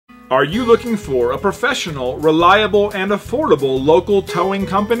Are you looking for a professional, reliable, and affordable local towing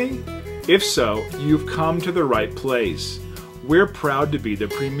company? If so, you've come to the right place. We're proud to be the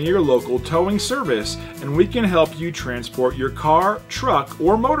premier local towing service, and we can help you transport your car, truck,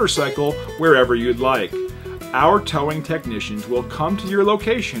 or motorcycle wherever you'd like. Our towing technicians will come to your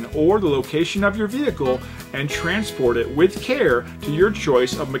location or the location of your vehicle and transport it with care to your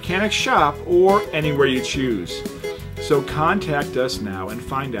choice of mechanic shop or anywhere you choose. So contact us now and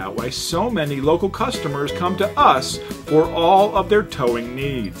find out why so many local customers come to us for all of their towing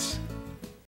needs.